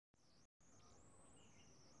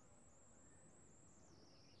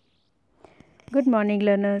Good morning,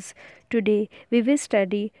 learners. Today we will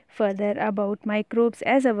study further about microbes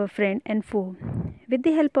as our friend and foe. With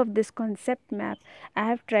the help of this concept map, I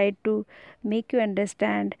have tried to make you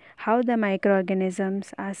understand how the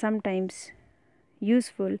microorganisms are sometimes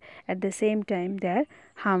useful, at the same time they are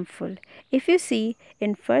harmful. If you see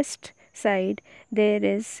in first side, there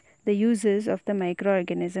is the uses of the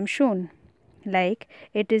microorganism shown, like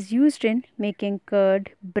it is used in making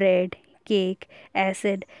curd, bread, cake,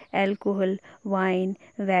 acid, alcohol, wine,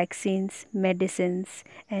 vaccines, medicines,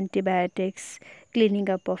 antibiotics, cleaning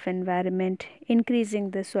up of environment,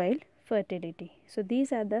 increasing the soil fertility. So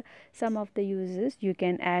these are the some of the uses. You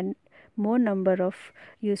can add more number of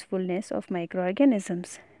usefulness of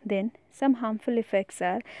microorganisms. Then some harmful effects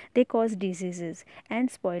are they cause diseases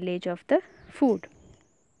and spoilage of the food.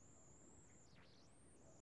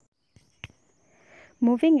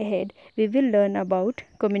 Moving ahead, we will learn about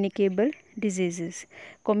communicable diseases.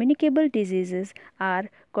 Communicable diseases are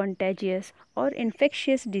contagious or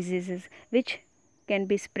infectious diseases which can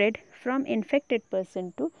be spread from infected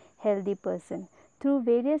person to healthy person through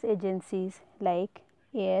various agencies like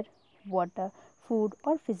air, water, food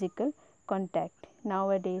or physical contact.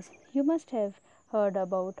 Nowadays, you must have heard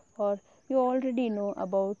about or you already know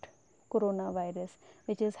about coronavirus,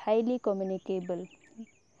 which is highly communicable.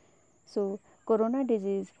 So, corona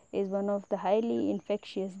disease is one of the highly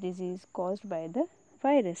infectious disease caused by the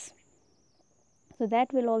virus. So,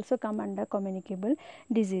 that will also come under communicable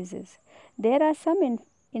diseases. There are some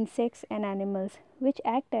insects and animals which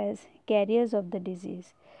act as carriers of the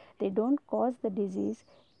disease. They don't cause the disease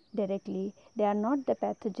directly, they are not the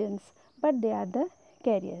pathogens, but they are the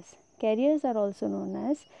carriers. Carriers are also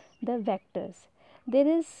known as the vectors. There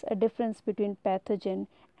is a difference between pathogen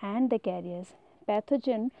and the carriers.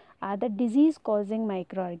 Pathogen are the disease causing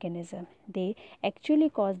microorganism. They actually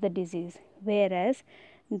cause the disease, whereas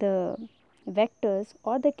the vectors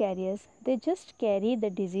or the carriers, they just carry the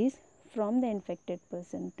disease from the infected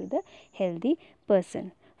person to the healthy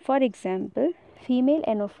person. For example, female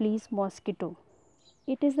anopheles mosquito,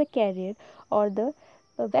 it is the carrier or the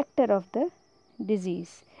vector of the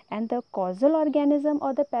disease, and the causal organism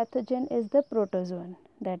or the pathogen is the protozoan,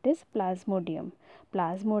 that is plasmodium.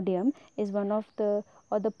 Plasmodium is one of the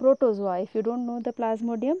or the protozoa. If you don't know the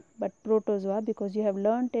plasmodium, but protozoa, because you have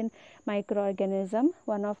learnt in microorganism,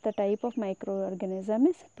 one of the type of microorganism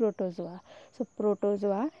is protozoa. So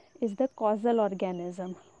protozoa is the causal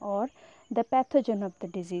organism or the pathogen of the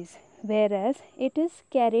disease, whereas it is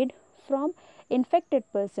carried from infected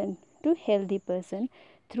person to healthy person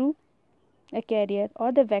through a carrier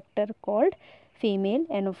or the vector called female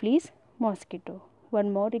anopheles mosquito.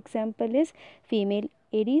 One more example is female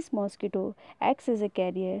Aedes mosquito acts as a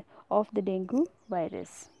carrier of the dengue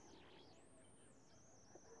virus.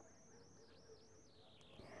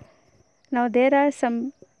 Now there are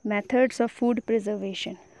some methods of food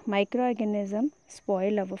preservation. Microorganisms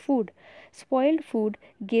spoil our food. Spoiled food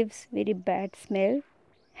gives very bad smell,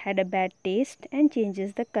 had a bad taste and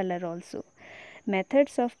changes the color also.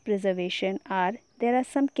 Methods of preservation are there are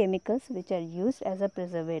some chemicals which are used as a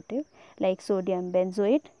preservative like sodium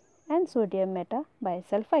benzoate and sodium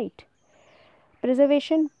metabisulfite.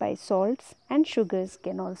 Preservation by salts and sugars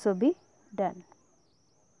can also be done.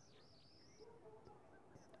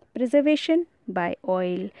 Preservation by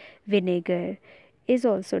oil, vinegar is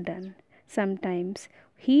also done. Sometimes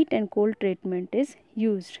heat and cold treatment is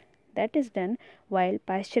used. That is done while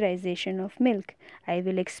pasteurization of milk. I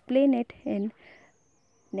will explain it in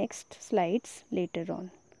next slides later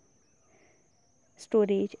on.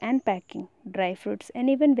 Storage and packing. Dry fruits and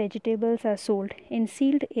even vegetables are sold in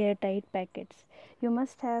sealed airtight packets. You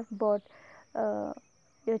must have bought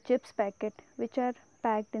your chips packet which are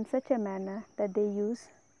packed in such a manner that they use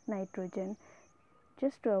nitrogen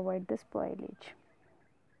just to avoid the spoilage.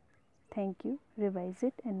 Thank you. Revise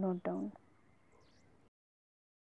it and note down.